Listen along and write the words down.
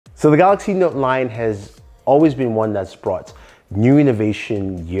So the Galaxy Note line has always been one that's brought new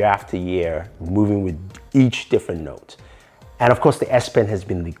innovation year after year, moving with each different note. And of course, the S Pen has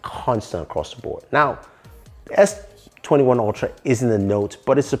been the constant across the board. Now, the S21 Ultra isn't a Note,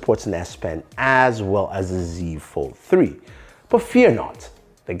 but it supports an S Pen as well as the Z Fold 3. But fear not,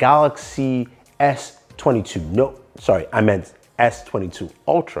 the Galaxy S22 S22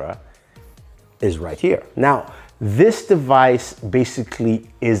 Ultra is right here. Now, this device basically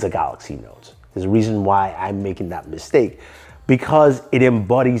is a Galaxy Note. There's a reason why I'm making that mistake, because it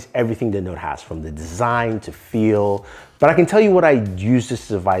embodies everything the Note has, from the design to feel. But I can tell you what I use this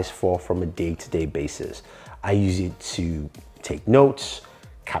device for from a day-to-day basis. I use it to take notes,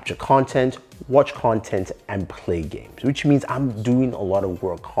 capture content, watch content, and play games, which means I'm doing a lot of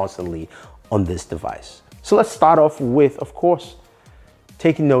work constantly on this device. So let's start off with, of course,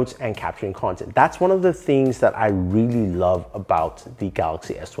 taking notes and capturing content. That's one of the things that I really love about the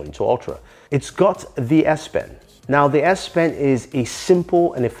Galaxy S22 Ultra. It's got the S Pen. Now, the S Pen is a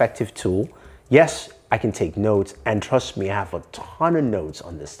simple and effective tool. Yes, I can take notes, and trust me, I have a ton of notes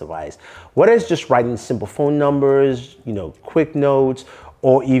on this device. Whether it's just writing simple phone numbers, quick notes,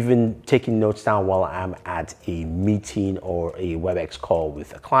 or even taking notes down while I'm at a meeting or a WebEx call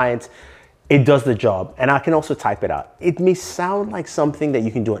with a client, it does the job, and I can also type it out. It may sound like something that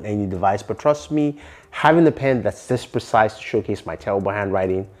you can do on any device, but trust me, having the pen that's this precise to showcase my terrible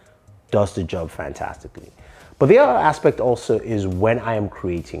handwriting does the job fantastically. But the other aspect also is when I am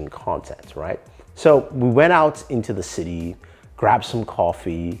creating content, right? So we went out into the city, grabbed some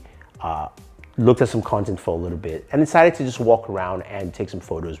coffee, looked at some content for a little bit, and decided to just walk around and take some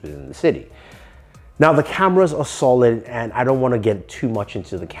photos within the city. Now, the cameras are solid, and I don't want to get too much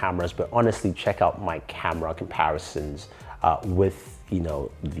into the cameras, but honestly, check out my camera comparisons with the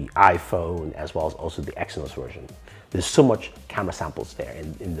iPhone as well as also the Exynos version. There's so much camera samples there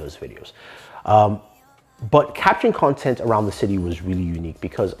in those videos. But capturing content around the city was really unique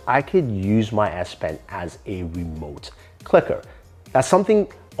because I could use my S Pen as a remote clicker. That's something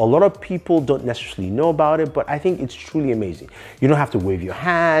a lot of people don't necessarily know about it, but I think it's truly amazing. You don't have to wave your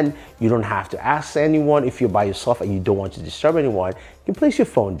hand. You don't have to ask anyone. If you're by yourself and you don't want to disturb anyone, you can place your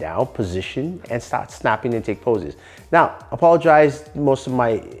phone down, position, and start snapping and take poses. Now, apologize, most of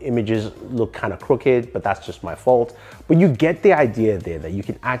my images look kind of crooked, but that's just my fault. But you get the idea there that you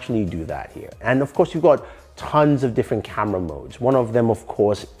can actually do that here. And of course, you've got tons of different camera modes. One of them, of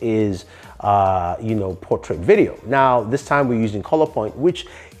course, is portrait video. Now, this time we're using color point, which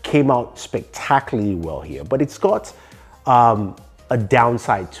came out spectacularly well here, but it's got a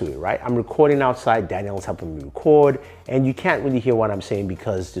downside to it, right? I'm recording outside, Daniel's helping me record, and you can't really hear what I'm saying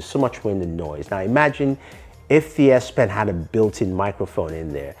because there's so much wind and noise. Now imagine if the S Pen had a built-in microphone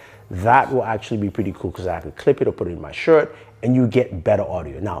in there. That will actually be pretty cool because I could clip it or put it in my shirt and you get better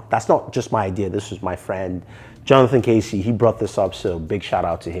audio. Now, that's not just my idea. This was my friend, Jonathan Casey. He brought this up, so big shout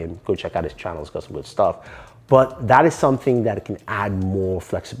out to him. Go check out his channel, it's got some good stuff. But that is something that can add more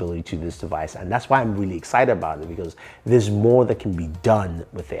flexibility to this device. And that's why I'm really excited about it, because there's more that can be done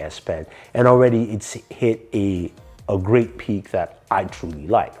with the S Pen. And already it's hit a great peak that I truly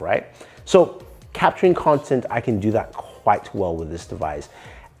like, right? So capturing content, I can do that quite well with this device.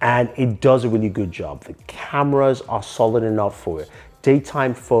 And it does a really good job. The cameras are solid enough for it.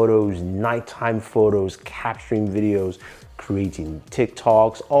 Daytime photos, nighttime photos, capturing videos, creating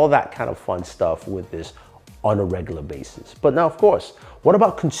TikToks, all that kind of fun stuff with this on a regular basis. But now, of course, what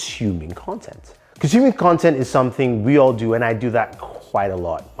about consuming content? Consuming content is something we all do, and I do that quite a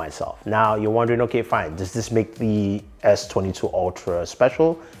lot myself. Now, you're wondering, okay, fine, does this make the S22 Ultra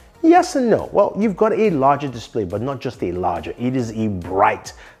special? Yes and no. Well, you've got a larger display, but not just a larger, it is a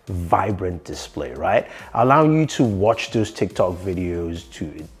bright, vibrant display, right? Allowing you to watch those TikTok videos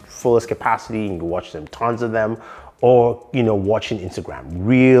to fullest capacity. You can watch them, tons of them, or watching Instagram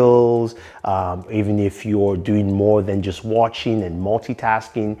Reels, even if you're doing more than just watching and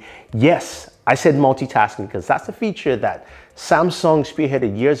multitasking. Yes, I said multitasking because that's a feature that Samsung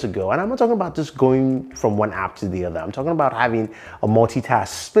spearheaded years ago. And I'm not talking about just going from one app to the other. I'm talking about having a multitask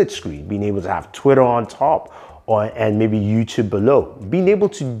split screen, being able to have Twitter on top and maybe YouTube below, being able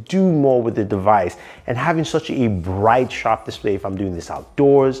to do more with the device and having such a bright, sharp display if I'm doing this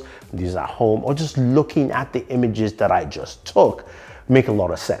outdoors, doing this at home, or just looking at the images that I just took, make a lot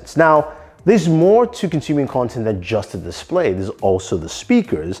of sense. Now, there's more to consuming content than just the display. There's also the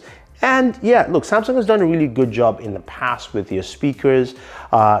speakers. And yeah, look, Samsung has done a really good job in the past with their speakers.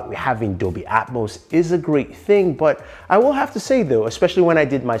 Having Dolby Atmos is a great thing, but I will have to say though, especially when I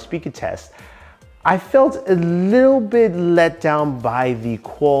did my speaker test, I felt a little bit let down by the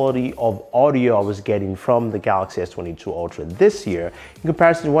quality of audio I was getting from the Galaxy S22 Ultra this year in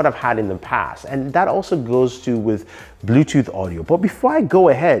comparison to what I've had in the past. And that also goes to with Bluetooth audio. But before I go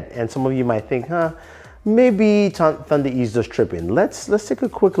ahead, and some of you might think, maybe Thunder E's just tripping. Let's take a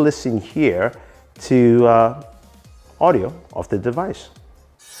quick listen here to audio of the device.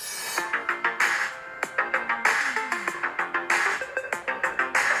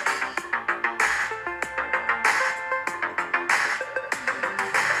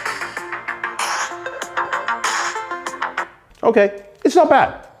 Okay, it's not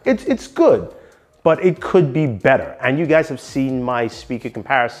bad. It's good, but it could be better. And you guys have seen my speaker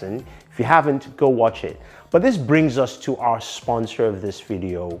comparison. If you haven't, go watch it. But this brings us to our sponsor of this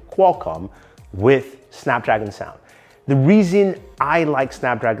video, Qualcomm, with Snapdragon Sound. The reason I like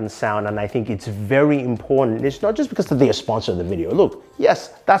Snapdragon Sound, and I think it's very important, it's not just because they are sponsor of the video. Look,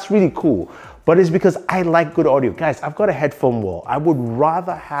 yes, that's really cool, but it's because I like good audio. Guys, I've got a headphone wall. I would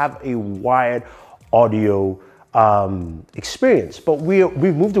rather have a wired audio experience, but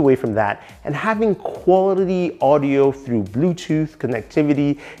we've moved away from that, and having quality audio through Bluetooth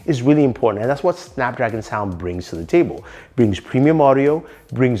connectivity is really important, and that's what Snapdragon Sound brings to the table. It brings premium audio,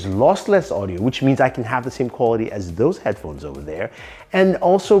 brings lossless audio, which means I can have the same quality as those headphones over there, and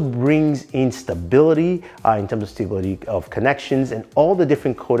also brings in stability in terms of stability of connections and all the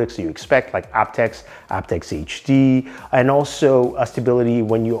different codecs that you expect, like aptX, aptX HD, and also stability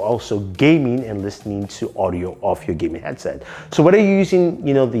when you're also gaming and listening to audio off your gaming headset. So whether you're using,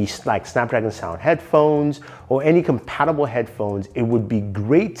 these like Snapdragon Sound headphones or any compatible headphones, it would be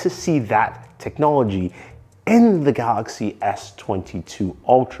great to see that technology in the Galaxy S22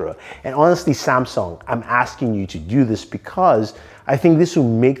 Ultra. And honestly, Samsung, I'm asking you to do this because I think this will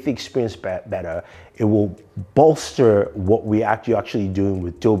make the experience better. It will bolster what we're actually doing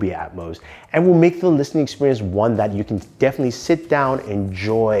with Dolby Atmos, and will make the listening experience one that you can definitely sit down,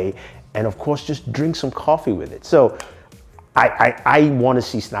 enjoy, and of course, just drink some coffee with it. So I want to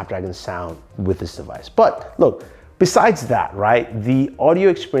see Snapdragon Sound with this device. But look, besides that, right, the audio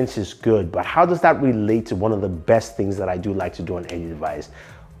experience is good, but how does that relate to one of the best things that I do like to do on any device,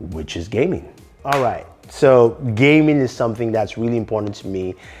 which is gaming? All right, so gaming is something that's really important to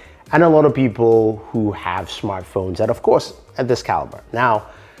me and a lot of people who have smartphones that, of course, at this caliber. Now,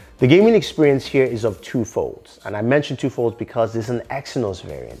 the gaming experience here is of two folds, and I mentioned two folds because there's an Exynos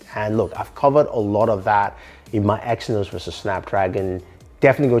variant. And look, I've covered a lot of that in my Exynos versus Snapdragon.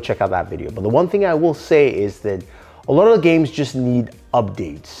 Definitely go check out that video. But the one thing I will say is that a lot of the games just need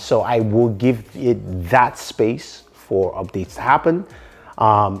updates. So I will give it that space for updates to happen.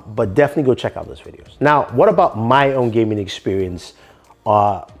 But definitely go check out those videos. Now, what about my own gaming experience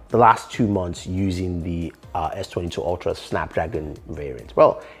the last 2 months using the S22 Ultra Snapdragon variant?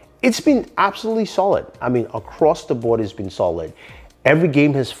 Well, it's been absolutely solid. I mean, across the board it's been solid. Every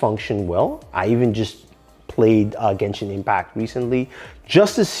game has functioned well. I even just played Genshin Impact recently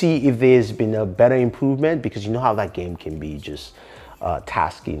just to see if there's been a better improvement, because you know how that game can be just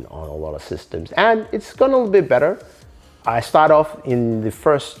tasking on a lot of systems. And it's gone a little bit better. I start off in the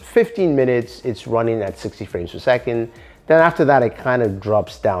first 15 minutes, it's running at 60 frames per second. Then after that, it kind of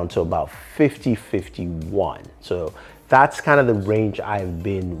drops down to about 50, 51. So that's kind of the range I've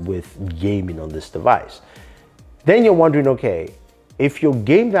been with gaming on this device. Then you're wondering, okay, if you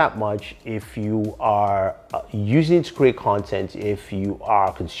game that much, if you are using it to create content, if you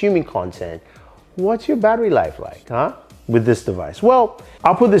are consuming content, what's your battery life like, with this device? Well,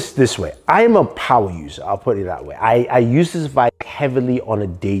 I'll put this way. I am a power user, I'll put it that way. I use this device heavily on a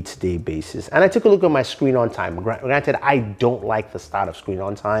day-to-day basis. And I took a look at my screen on time. Granted, I don't like the start of screen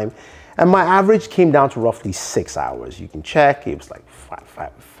on time. And my average came down to roughly 6 hours. You can check, it was like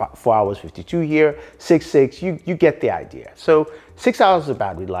 4 hours 52 here, 6, you get the idea. So 6 hours of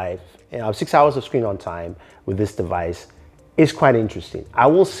battery life, 6 hours of screen on time with this device is quite interesting. I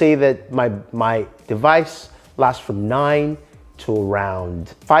will say that my device lasts from 9 to around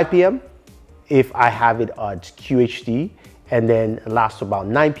 5 p.m. if I have it at QHD, and then lasts about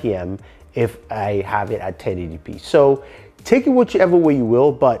 9 p.m. if I have it at 1080p. So take it whichever way you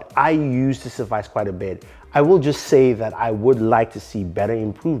will, but I use this device quite a bit. I will just say that I would like to see better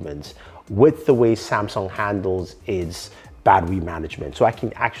improvements with the way Samsung handles its battery management, so I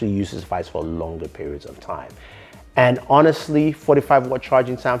can actually use this device for longer periods of time. And honestly, 45-watt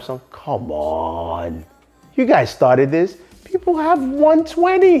charging Samsung, come on. You guys started this. People have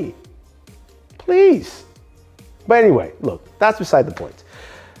 120. Please. But anyway, look, that's beside the point.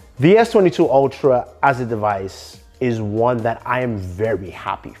 The S22 Ultra as a device is one that I am very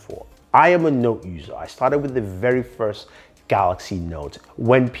happy for. I am a Note user. I started with the very first Galaxy Note.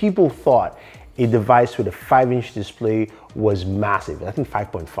 When people thought a device with a 5-inch display was massive. I think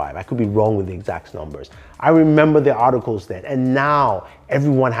 5.5. I could be wrong with the exact numbers. I remember the articles then, and now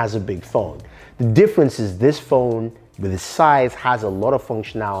everyone has a big phone. The difference is this phone, with its size, has a lot of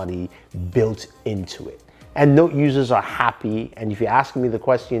functionality built into it. And Note users are happy, and if you're asking me the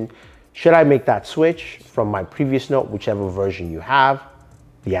question, should I make that switch from my previous Note, whichever version you have,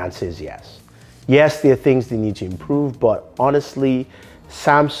 the answer is yes. Yes, there are things they need to improve, but honestly,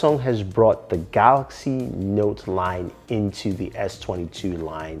 Samsung has brought the Galaxy Note line into the S22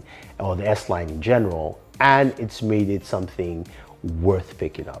 line, or the S line in general, and it's made it something worth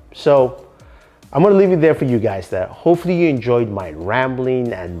picking up. So I'm gonna leave it there for you guys there. Hopefully you enjoyed my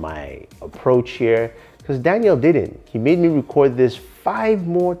rambling and my approach here, because Daniel didn't. He made me record this 5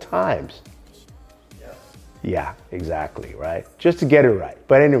 more times. Yeah, exactly, right? Just to get it right.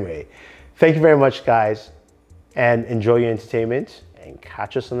 But anyway, thank you very much, guys, and enjoy your entertainment, and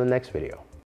catch us on the next video.